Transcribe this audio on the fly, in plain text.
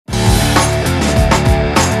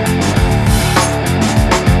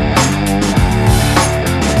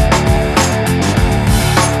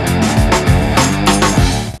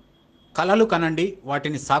కలలు కనండి,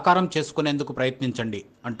 వాటిని సాకారం చేసుకునేందుకు ప్రయత్నించండి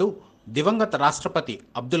అంటూ దివంగత రాష్ట్రపతి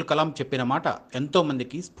అబ్దుల్ కలాం చెప్పిన మాట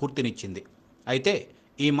ఎంతోమందికి స్ఫూర్తినిచ్చింది. అయితే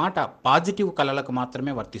ఈ మాట పాజిటివ్ కలలకు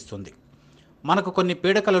మాత్రమే వర్తిస్తుంది. మనకు కొన్ని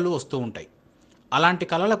పీడకలలు వస్తూ ఉంటాయి. అలాంటి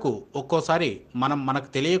కలలకు ఒక్కోసారి మనకు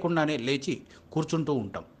తెలియకుండానే లేచి కూర్చుంటూ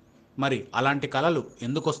ఉంటాం. మరి అలాంటి కలలు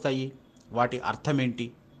ఎందుకు వస్తాయి? వాటి అర్థమేంటి?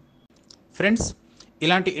 ఫ్రెండ్స్,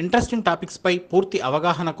 ఇలాంటి ఇంట్రెస్టింగ్ టాపిక్స్పై పూర్తి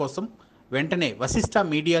అవగాహన కోసం వెంటనే వశిష్ట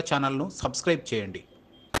మీడియా ఛానల్ను సబ్స్క్రైబ్ చేయండి.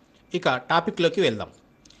 ఇక టాపిక్లోకి వెళ్దాం.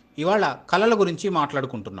 ఇవాళ కళల గురించి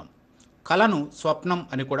మాట్లాడుకుంటున్నాం. కళను స్వప్నం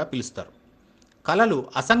అని కూడా పిలుస్తారు. కళలు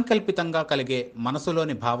అసంకల్పితంగా కలిగే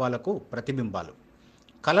మనసులోని భావాలకు ప్రతిబింబాలు.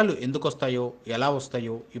 కళలు ఎందుకు వస్తాయో, ఎలా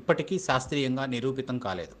వస్తాయో ఇప్పటికీ శాస్త్రీయంగా నిరూపితం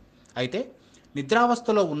కాలేదు. అయితే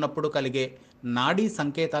నిద్రావస్థలో ఉన్నప్పుడు కలిగే నాడీ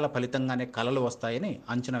సంకేతాల ఫలితంగానే కళలు వస్తాయని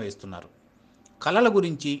అంచనా వేస్తున్నారు. కళల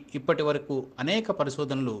గురించి ఇప్పటి వరకు అనేక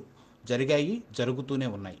పరిశోధనలు జరిగాయి, జరుగుతూనే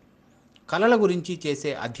ఉన్నాయి. కళల గురించి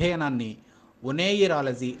చేసే అధ్యయనాన్ని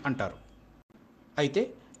ఒనేయిరాలజీ అంటారు. అయితే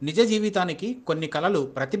నిజ జీవితానికి కొన్ని కళలు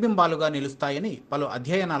ప్రతిబింబాలుగా నిలుస్తాయని పలు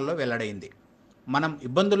అధ్యయనాల్లో వెల్లడైంది. మనం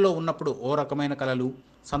ఇబ్బందుల్లో ఉన్నప్పుడు ఓ రకమైన కళలు,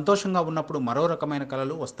 సంతోషంగా ఉన్నప్పుడు మరో రకమైన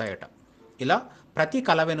కళలు వస్తాయట. ఇలా ప్రతి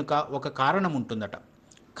కళ వెనుక ఒక కారణం ఉంటుందట.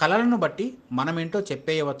 కళలను బట్టి మనమేంటో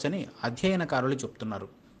చెప్పేయవచ్చని అధ్యయనకారులు చెప్తున్నారు.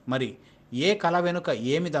 మరి ఏ కళ వెనుక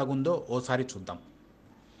ఏమి దాగుందో ఓసారి చూద్దాం.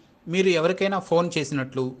 మీరు ఎవరికైనా ఫోన్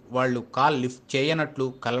చేసినట్లు, వాళ్ళు కాల్ లిఫ్ట్ చేయనట్లు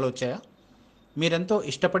కలలు వచ్చాయా? మీరెంతో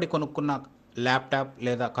ఇష్టపడి కొనుక్కున్న ల్యాప్టాప్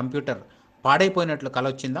లేదా కంప్యూటర్ పాడైపోయినట్లు కల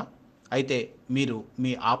వచ్చిందా? అయితే మీరు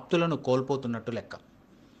మీ ఆప్తులను కోల్పోతున్నట్టు లెక్క.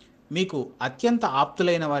 మీకు అత్యంత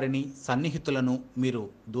ఆప్తులైన వారిని, సన్నిహితులను మీరు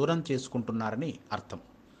దూరం చేసుకుంటున్నారని అర్థం.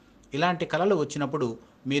 ఇలాంటి కలలు వచ్చినప్పుడు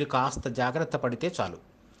మీరు కాస్త జాగ్రత్త పడితే చాలు.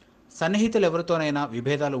 సన్నిహితులు ఎవరితోనైనా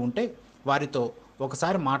విభేదాలు ఉంటే వారితో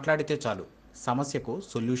ఒకసారి మాట్లాడితే చాలు, సమస్యకు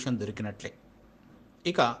సొల్యూషన్ దొరికినట్లే.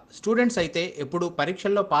 ఇక స్టూడెంట్స్ అయితే ఎప్పుడు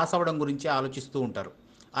పరీక్షల్లో పాస్ అవ్వడం గురించి ఆలోచిస్తూ ఉంటారు.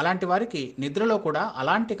 అలాంటి వారికి నిద్రలో కూడా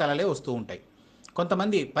అలాంటి కలలే వస్తూ ఉంటాయి.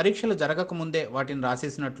 కొంతమంది పరీక్షలు జరగకముందే వాటిని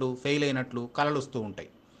రాసేసినట్లు, ఫెయిల్ అయినట్లు కలలు వస్తూ ఉంటాయి.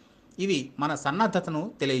 ఇవి మన సన్నద్ధతను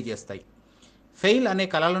తెలియజేస్తాయి. ఫెయిల్ అనే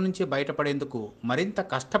కలల నుంచి బయటపడేందుకు మరింత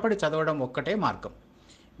కష్టపడి చదవడం ఒక్కటే మార్గం.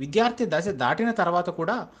 విద్యార్థి దశ దాటిన తర్వాత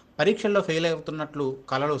కూడా పరీక్షల్లో ఫెయిల్ అవుతున్నట్లు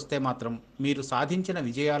కలలు వస్తే మాత్రం మీరు సాధించిన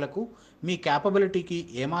విజయాలకు, మీ క్యాపబిలిటీకి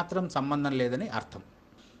ఏమాత్రం సంబంధం లేదని అర్థం.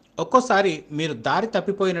 ఒక్కోసారి మీరు దారి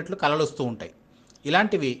తప్పిపోయినట్లు కలలు వస్తూ ఉంటాయి.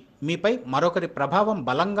 ఇలాంటివి మీపై మరొకరి ప్రభావం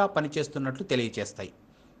బలంగా పనిచేస్తున్నట్లు తెలియచేస్తాయి.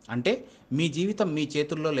 అంటే మీ జీవితం మీ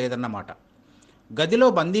చేతుల్లో లేదన్నమాట. గదిలో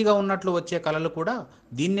బందీగా ఉన్నట్లు వచ్చే కలలు కూడా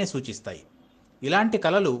దీన్నే సూచిస్తాయి. ఇలాంటి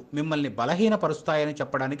కలలు మిమ్మల్ని బలహీనపరుస్తాయని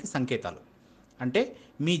చెప్పడానికి సంకేతాలు. అంటే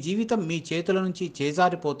మీ జీవితం మీ చేతుల నుంచి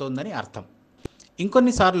చేజారిపోతోందని అర్థం.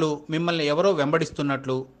 ఇంకొన్నిసార్లు మిమ్మల్ని ఎవరో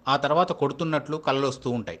వెంబడిస్తున్నట్లు, ఆ తర్వాత కొడుతున్నట్లు కలలు వస్తూ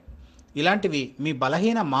ఉంటాయి. ఇలాంటివి మీ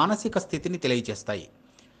బలహీన మానసిక స్థితిని తెలియజేస్తాయి.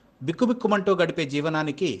 బిక్కుబిక్కుమంటూ గడిపే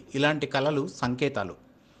జీవనానికి ఇలాంటి కలలు సంకేతాలు.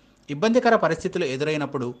 ఇబ్బందికర పరిస్థితులు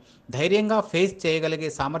ఎదురైనప్పుడు ధైర్యంగా ఫేస్ చేయగలిగే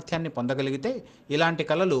సామర్థ్యాన్ని పొందగలిగితే ఇలాంటి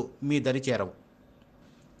కలలు మీ దరి చేరవు.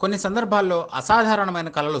 కొన్ని సందర్భాల్లో అసాధారణమైన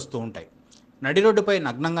కలలు వస్తూ ఉంటాయి. నడి రోడ్డుపై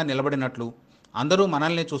నగ్నంగా నిలబడినట్లు, అందరూ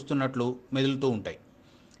మనల్ని చూస్తున్నట్లు మెదులుతూ ఉంటాయి.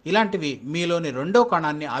 ఇలాంటివి మీలోని రెండో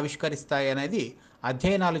కణాన్ని ఆవిష్కరిస్తాయనేది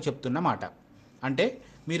అధ్యయనాలు చెప్తున్న మాట. అంటే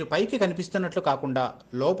మీరు పైకి కనిపిస్తున్నట్లు కాకుండా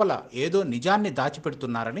లోపల ఏదో నిజాన్ని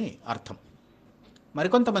దాచిపెడుతున్నారని అర్థం.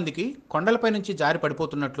 మరికొంతమందికి కొండలపై నుంచి జారి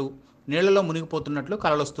పడిపోతున్నట్లు, నీళ్లలో మునిగిపోతున్నట్లు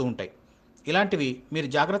కలలు వస్తూ ఉంటాయి. ఇలాంటివి మీరు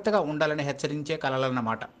జాగ్రత్తగా ఉండాలని హెచ్చరించే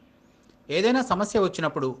కలలన్నమాట. ఏదైనా సమస్య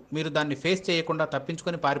వచ్చినప్పుడు మీరు దాన్ని ఫేస్ చేయకుండా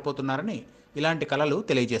తప్పించుకొని పారిపోతున్నారని ఇలాంటి కలలు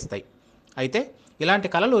తెలియజేస్తాయి. అయితే ఇలాంటి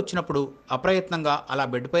కలలు వచ్చినప్పుడు అప్రయత్నంగా అలా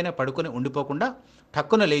బెడ్ పైన పడుకొని ఉండిపోకుండా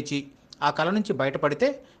టక్కున లేచి ఆ కల నుంచి బయటపడితే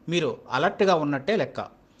మీరు అలర్ట్గా ఉన్నట్టే లెక్క.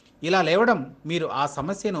 ఇలా లేవడం మీరు ఆ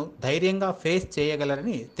సమస్యను ధైర్యంగా ఫేస్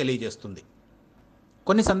చేయగలరని తెలియజేస్తుంది.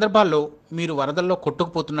 కొన్ని సందర్భాల్లో మీరు వరదల్లో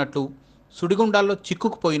కొట్టుకుపోతున్నట్లు, సుడిగుండాల్లో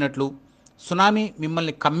చిక్కుకుపోయినట్లు, సునామీ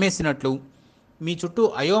మిమ్మల్ని కమ్మేసినట్లు, మీ చుట్టూ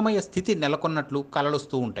అయోమయ స్థితి నెలకొన్నట్లు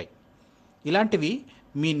కలలొస్తూ ఉంటాయి. ఇలాంటివి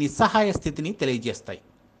మీ నిస్సహాయ స్థితిని తెలియజేస్తాయి.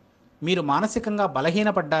 మీరు మానసికంగా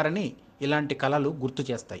బలహీనపడ్డారని ఇలాంటి కలలు గుర్తు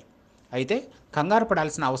చేస్తాయి. అయితే కంగారు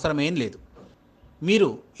పడాల్సిన అవసరమేం లేదు. మీరు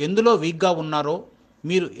ఎందులో వీక్గా ఉన్నారో,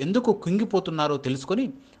 మీరు ఎందుకు కుంగిపోతున్నారో తెలుసుకొని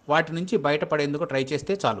వాటి నుంచి బయటపడేందుకు ట్రై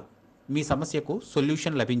చేస్తే చాలు, మీ సమస్యకు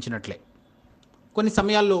సొల్యూషన్ లభించినట్లే. కొన్ని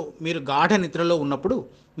సమయాల్లో మీరు గాఢ నిద్రలో ఉన్నప్పుడు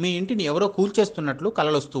మీ ఇంటిని ఎవరో కూల్చేస్తున్నట్లు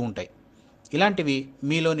కలలొస్తూ ఉంటాయి. ఇలాంటివి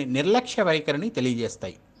మీలోని నిర్లక్ష్య వైఖరిని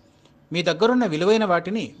తెలియజేస్తాయి. మీ దగ్గరున్న విలువైన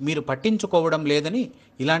వాటిని మీరు పట్టించుకోవడం లేదని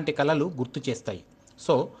ఇలాంటి కలలు గుర్తు చేస్తాయి.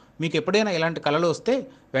 సో మీకు ఎప్పుడైనా ఇలాంటి కలలు వస్తే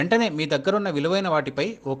వెంటనే మీ దగ్గరున్న విలువైన వాటిపై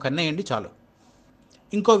ఓ కన్నేయండి చాలు.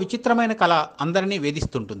 ఇంకో విచిత్రమైన కళ అందరినీ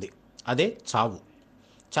వేధిస్తుంటుంది. అదే చావు.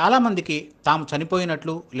 చాలామందికి తాము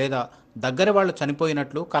చనిపోయినట్లు లేదా దగ్గర వాళ్ళు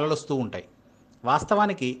చనిపోయినట్లు కలలొస్తూ ఉంటాయి.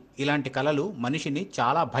 వాస్తవానికి ఇలాంటి కలలు మనిషిని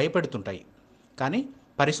చాలా భయపెడుతుంటాయి. కానీ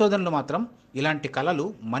పరిశోధనలు మాత్రం ఇలాంటి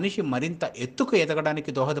కలలు మనిషి మరింత ఎత్తుకు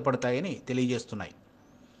ఎదగడానికి దోహదపడతాయని తెలియజేస్తున్నాయి.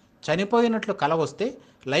 చనిపోయినట్లు కల వస్తే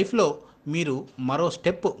లైఫ్లో మీరు మరో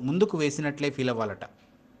స్టెప్ ముందుకు వేసినట్లే ఫీల్ అవ్వాలట.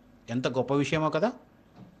 ఎంత గొప్ప విషయమో కదా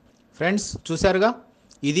ఫ్రెండ్స్, చూశారుగా,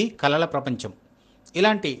 ఇది కలల ప్రపంచం.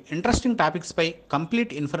 ఇలాంటి ఇంట్రెస్టింగ్ టాపిక్స్పై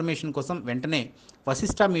కంప్లీట్ ఇన్ఫర్మేషన్ కోసం వెంటనే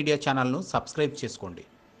వశిష్ట మీడియా ఛానల్ను సబ్స్క్రైబ్ చేసుకోండి.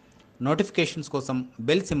 నోటిఫికేషన్స్ కోసం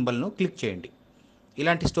బెల్ సింబల్ను క్లిక్ చేయండి.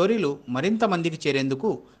 ఇలాంటి స్టోరీలు మరింత మందికి చేరేందుకు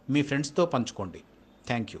మీ ఫ్రెండ్స్తో పంచుకోండి.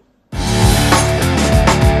 Thank you.